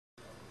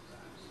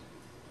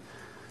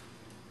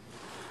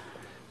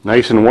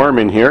Nice and warm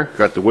in here.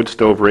 Got the wood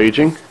stove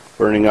raging,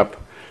 burning up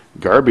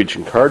garbage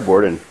and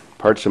cardboard and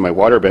parts of my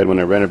waterbed when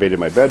I renovated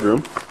my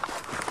bedroom.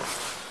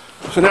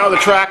 So now the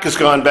track has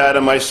gone bad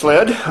on my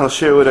sled. I'll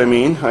show you what I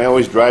mean. I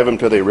always drive them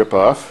till they rip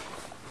off.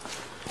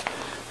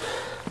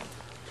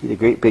 See the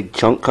great big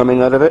chunk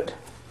coming out of it?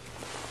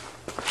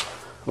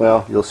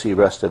 Well, you'll see the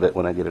rest of it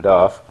when I get it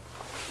off.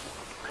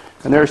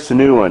 And there's the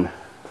new one,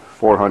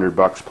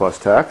 $400 plus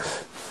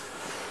tax.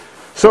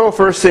 So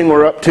first thing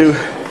we're up to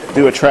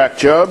do a track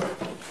job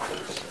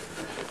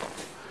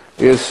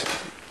is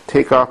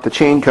take off the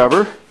chain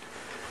cover.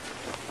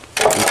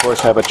 And of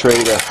course have a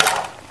tray to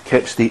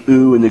catch the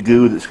ooh and the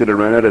goo that's going to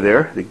run out of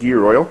there, the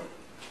gear oil.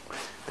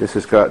 This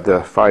has got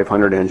the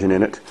 500 engine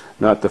in it,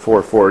 not the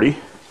 440.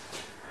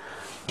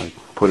 I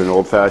put an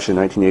old-fashioned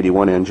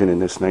 1981 engine in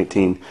this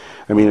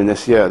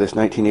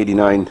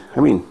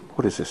 1989,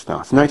 what is this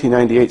now? It's a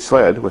 1998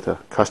 sled with a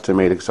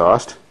custom-made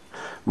exhaust,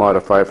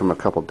 modified from a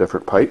couple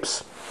different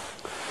pipes.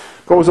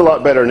 Goes a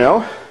lot better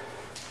now.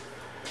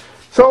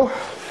 So,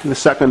 in a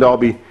second I'll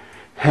be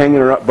hanging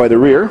her up by the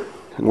rear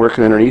and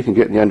working underneath and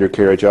getting the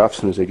undercarriage off as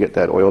soon as I get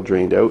that oil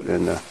drained out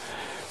and the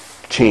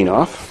chain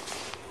off.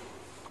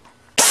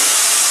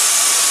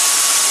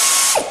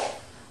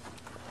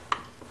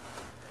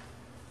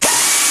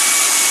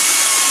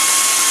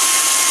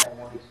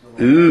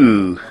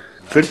 Ooh,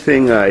 good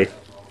thing I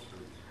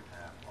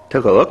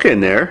took a look in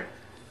there.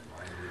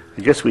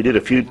 I guess we did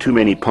a few too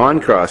many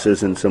pond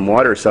crosses and some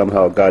water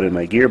somehow got in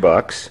my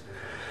gearbox.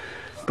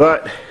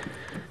 But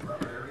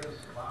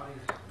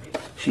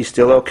she's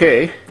still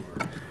okay.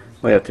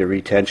 Might have to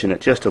retension it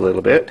just a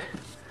little bit.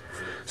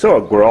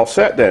 So we're all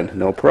set then,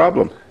 no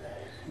problem.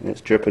 And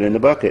it's dripping in the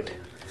bucket.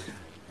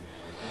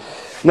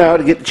 Now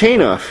to get the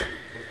chain off,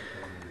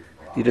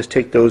 you just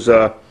take those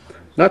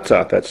nuts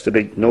off. That's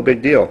no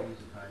big deal.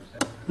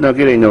 Now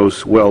getting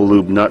those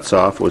well-lubed nuts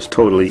off was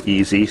totally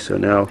easy, so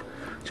now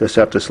just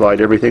have to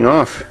slide everything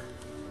off.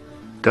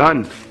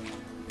 Done.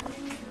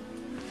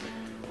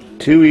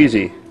 Too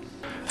easy.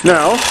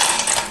 Now,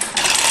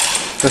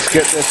 let's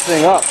get this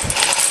thing up.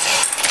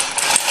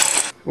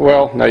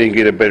 Well, now you can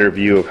get a better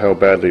view of how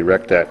badly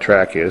wrecked that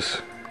track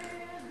is.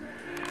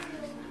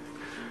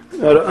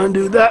 Now to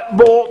undo that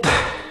bolt,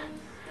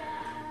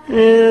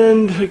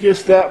 and I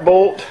guess that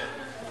bolt,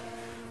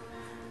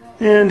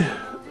 and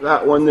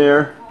that one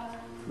there.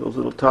 Those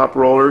little top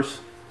rollers,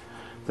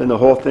 then the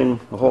whole thing,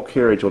 the whole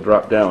carriage will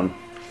drop down.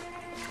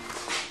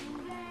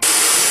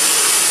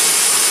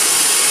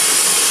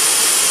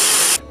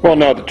 Well,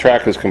 now the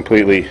track is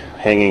completely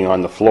hanging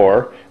on the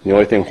floor. The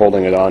only thing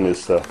holding it on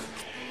is the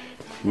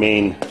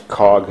main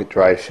cog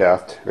drive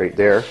shaft right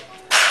there.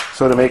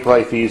 So to make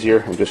life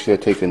easier, I'm just going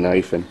to take a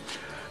knife and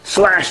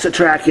slash the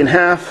track in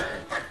half,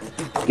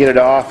 get it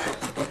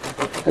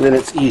off, and then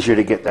it's easier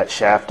to get that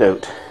shaft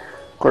out.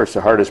 Of course,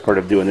 the hardest part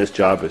of doing this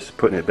job is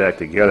putting it back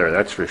together,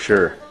 that's for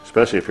sure,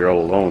 especially if you're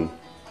all alone.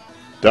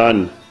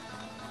 Done.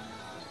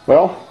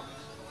 Well,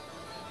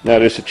 now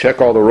just to check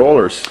all the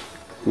rollers.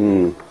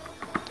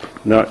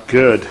 Not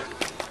good.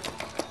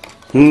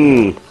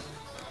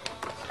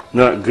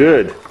 Not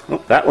good.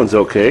 Oh, that one's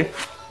okay.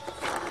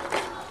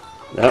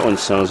 That one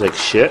sounds like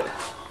shit.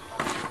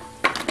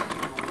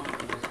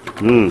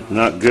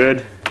 Not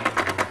good.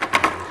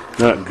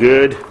 Not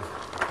good.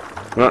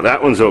 Well,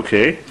 that one's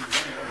okay.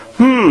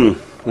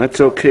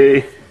 That's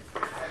okay.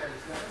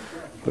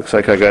 Looks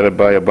like I gotta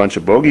buy a bunch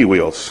of bogey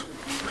wheels.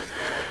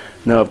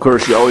 Now, of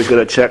course, you always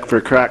gotta check for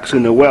cracks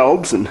in the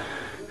welds, and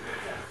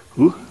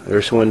ooh,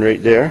 there's one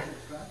right there.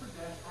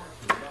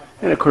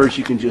 And of course,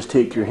 you can just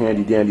take your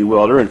handy dandy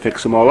welder and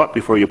fix them all up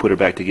before you put it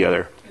back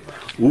together.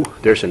 Ooh,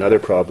 there's another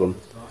problem.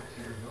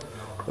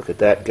 Look at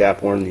that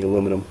gap worn in the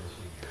aluminum.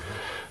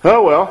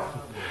 Oh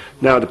well,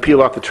 now to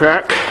peel off the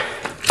track,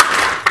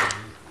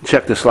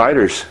 check the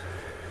sliders.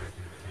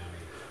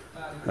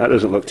 That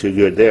doesn't look too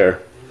good there.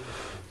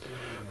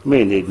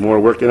 May need more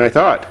work than I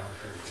thought.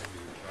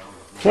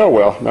 Oh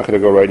well, I'm not going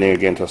to go riding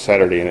again until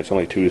Saturday, and it's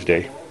only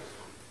Tuesday.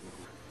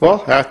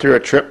 Well, after a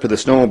trip to the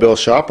snowmobile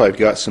shop, I've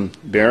got some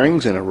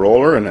bearings and a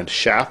roller and a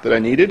shaft that I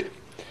needed.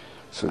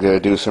 So I've got to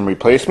do some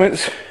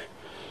replacements.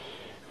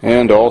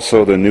 And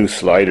also the new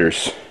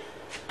sliders.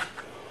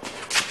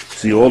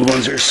 The old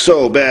ones are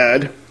so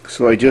bad,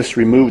 so I just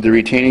removed the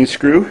retaining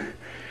screw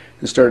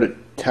and started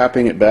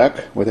tapping it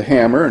back with a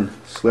hammer and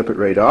slip it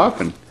right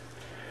off and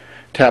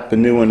tap the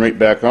new one right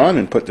back on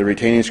and put the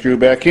retaining screw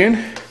back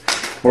in.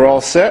 We're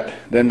all set.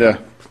 Then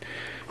to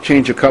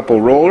change a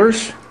couple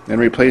rollers and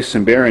replace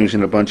some bearings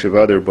and a bunch of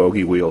other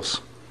bogey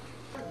wheels.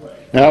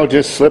 Now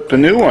just slip the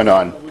new one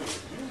on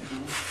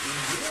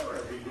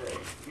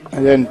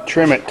and then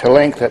trim it to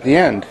length at the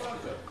end.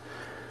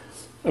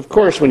 Of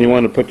course, when you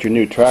want to put your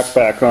new track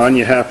back on,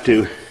 you have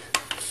to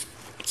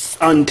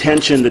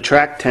untension the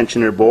track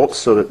tensioner bolts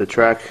so that the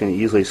track can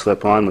easily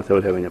slip on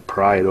without having to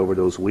pry it over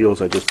those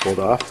wheels I just pulled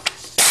off.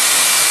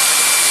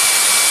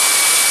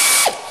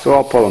 So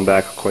I'll pull them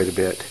back quite a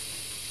bit.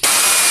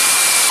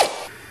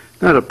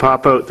 Now to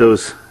pop out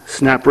those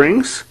snap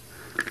rings,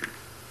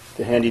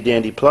 the handy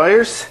dandy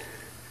pliers,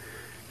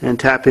 And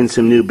tap in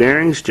some new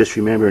bearings. Just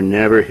remember,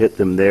 never hit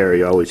them there.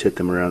 You always hit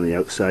them around the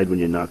outside when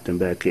you knock them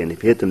back in.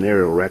 If you hit them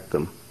there, it'll wreck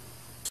them.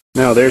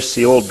 Now there's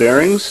the old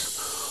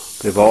bearings.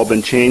 They've all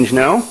been changed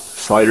now.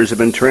 Sliders have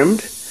been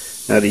trimmed.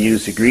 Now to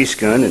use the grease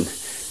gun and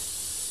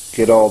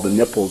get all the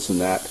nipples and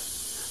that,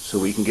 so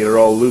we can get it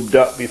all lubed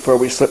up before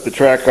we slip the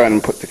track on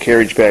and put the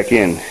carriage back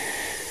in.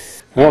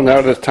 Well, now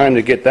it's time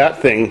to get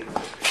that thing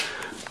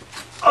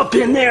up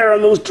in there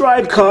on those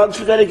drive cogs.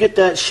 We've got to get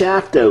that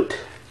shaft out.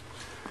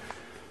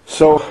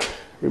 So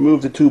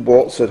remove the 2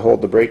 bolts that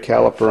hold the brake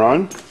caliper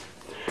on.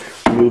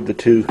 Remove the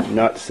 2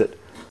 nuts that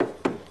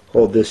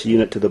hold this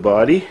unit to the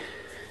body.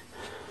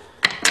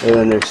 And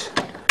then there's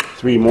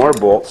 3 more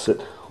bolts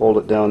that hold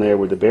it down there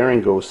where the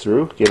bearing goes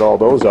through. Get all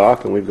those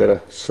off, and we've got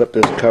to slip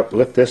this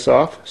lift this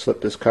off,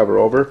 slip this cover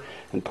over,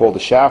 and pull the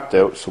shaft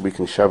out so we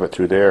can shove it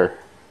through there.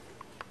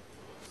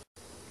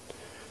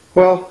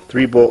 Well,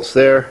 3 bolts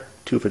there,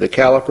 2 for the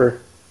caliper,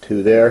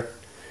 2 there.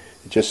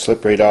 It just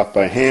slip right off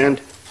by hand.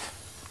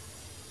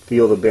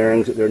 Feel the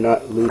bearings that they're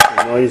not loose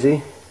and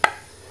noisy.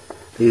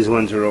 These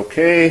ones are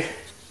okay.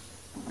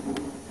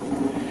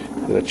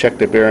 Gonna check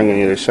the bearing on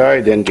the other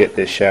side, then get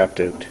this shaft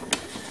out.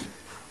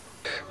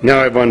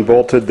 Now I've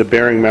unbolted the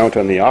bearing mount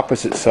on the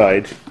opposite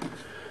side,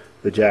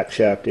 the jack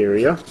shaft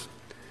area.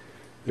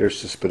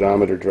 There's the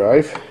speedometer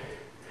drive.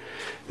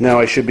 Now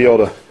I should be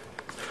able to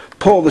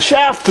pull the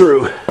shaft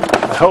through,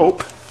 I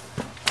hope.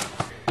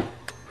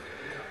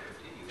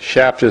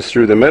 Shaft is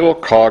through the middle,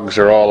 cogs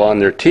are all on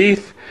their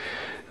teeth.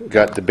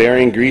 Got the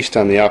bearing greased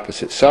on the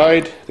opposite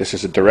side. This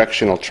is a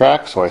directional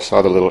track, so I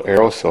saw the little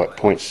arrow, so it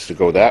points to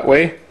go that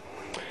way.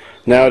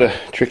 Now the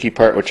tricky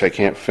part, which I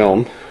can't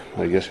film,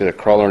 I guess we have to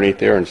crawl underneath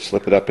there and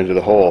slip it up into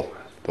the hole,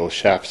 those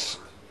shafts.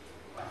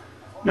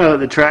 Now that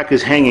the track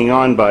is hanging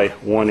on by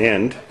one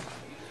end,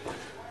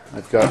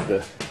 I've got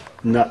the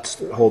nuts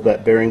that hold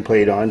that bearing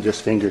plate on,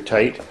 just finger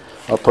tight.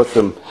 I'll put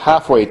them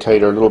halfway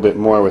tight or a little bit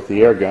more with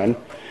the air gun,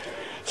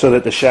 so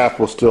that the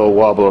shaft will still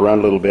wobble around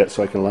a little bit,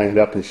 so I can line it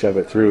up and shove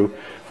it through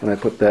when I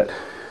put that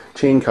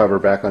chain cover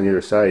back on the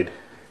other side.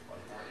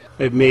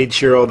 I've made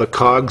sure all the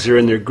cogs are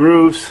in their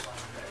grooves.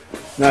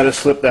 Now to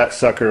slip that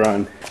sucker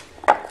on.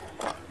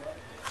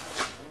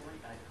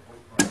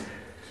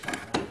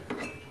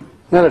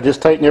 Now to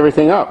just tighten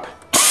everything up.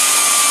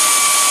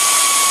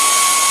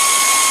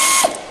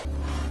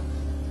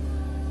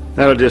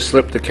 Now to just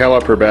slip the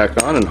caliper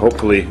back on, and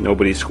hopefully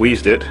nobody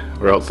squeezed it,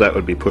 or else that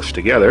would be pushed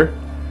together,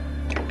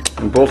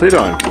 and bolt it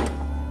on.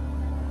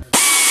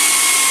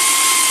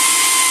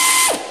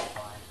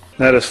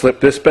 Now to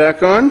slip this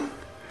back on,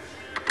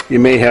 you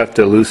may have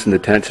to loosen the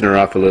tensioner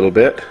off a little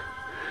bit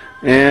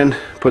and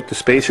put the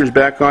spacers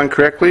back on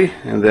correctly,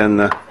 and then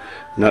the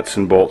nuts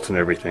and bolts and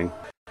everything.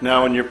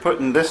 Now when you're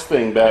putting this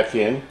thing back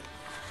in,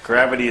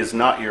 gravity is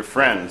not your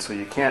friend, so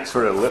you can't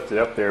sort of lift it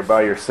up there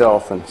by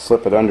yourself and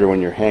slip it under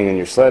when you're hanging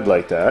your sled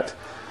like that.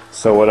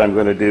 So what I'm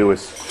going to do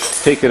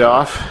is take it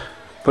off,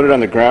 put it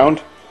on the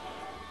ground,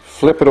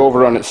 flip it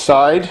over on its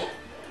side,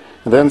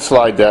 and then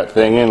slide that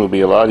thing in. It'll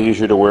be a lot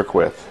easier to work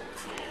with.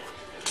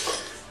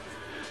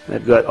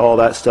 I've got all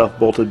that stuff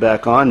bolted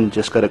back on, and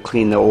just got to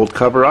clean the old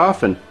cover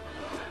off and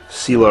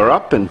seal her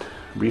up and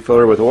refill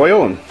her with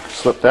oil and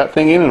slip that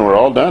thing in, and we're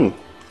all done.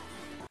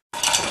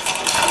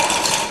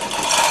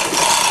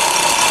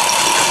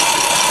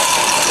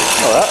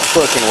 Oh, that's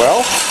working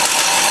well.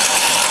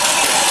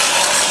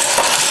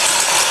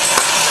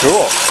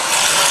 Cool.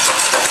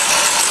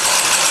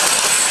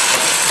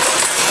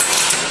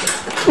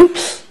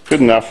 Oops,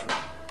 good enough.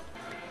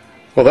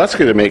 Well, that's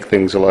going to make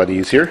things a lot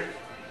easier.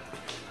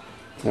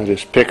 Now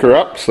just pick her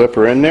up, slip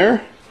her in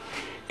there,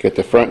 get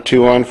the front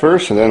 2 on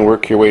first, and then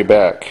work your way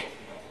back.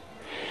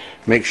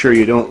 Make sure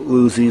you don't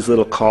lose these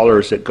little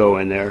collars that go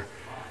in there.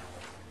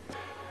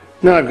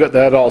 Now I've got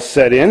that all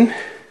set in.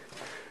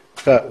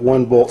 Got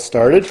 1 bolt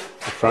started, the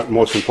front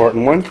most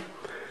important one.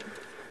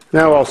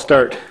 Now I'll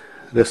start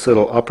this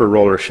little upper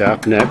roller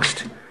shaft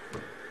next,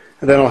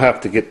 and then I'll have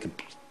to get the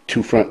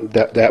 2 front,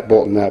 that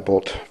bolt and that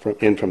bolt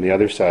in from the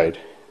other side.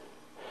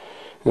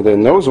 And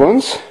then those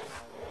ones,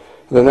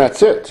 and then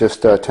that's it,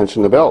 just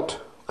tension the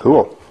belt.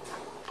 Cool.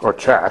 Or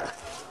track.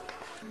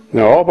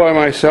 Now all by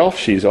myself,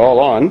 she's all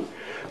on.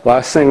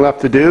 Last thing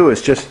left to do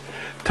is just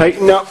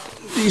tighten up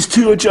these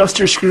 2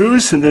 adjuster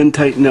screws, and then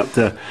tighten up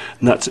the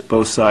nuts at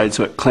both sides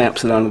so it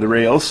clamps it onto the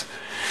rails.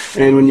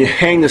 And when you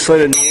hang the sled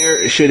in the air,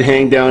 it should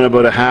hang down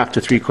about 1/2 to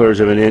 3/4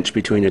 of an inch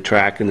between the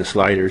track and the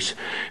sliders,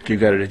 if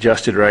you've got it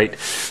adjusted right.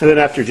 And then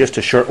after just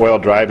a short while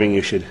driving,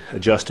 you should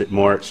adjust it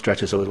more. It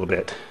stretches a little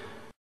bit.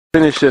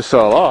 Finish this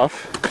all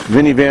off.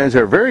 Minivans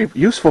are very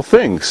useful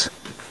things.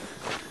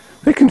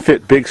 They can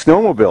fit big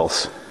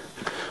snowmobiles.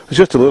 It's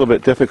just a little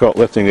bit difficult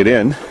lifting it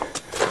in.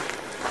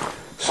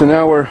 So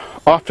now we're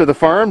off to the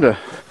farm to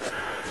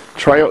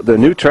try out the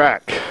new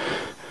track.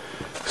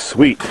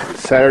 Sweet.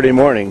 Saturday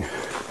morning,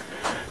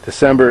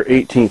 December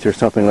 18th or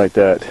something like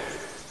that.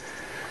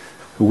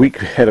 A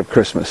week ahead of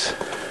Christmas.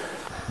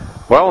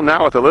 Well,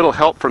 now with a little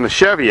help from the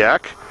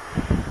Chevyac,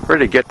 we're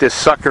ready to get this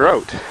sucker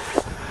out.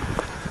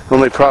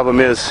 Only problem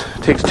is,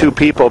 it takes 2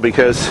 people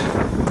because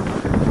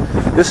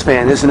This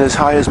van isn't as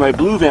high as my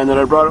blue van that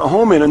I brought it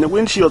home in and the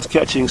windshield's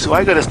catching, so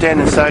I got to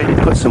stand inside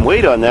and put some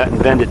weight on that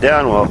and bend it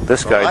down while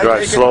this guy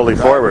drives slowly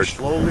forward.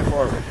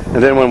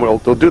 And then we'll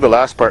do the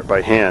last part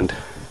by hand.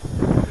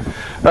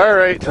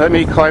 Alright, let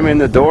me climb in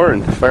the door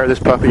and fire this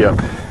puppy up.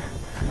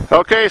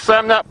 Okay,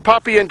 slam that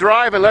puppy and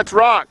drive and let's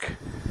rock.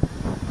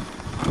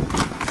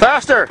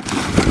 Faster!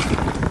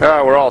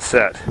 Ah, we're all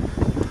set.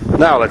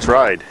 Now let's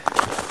ride.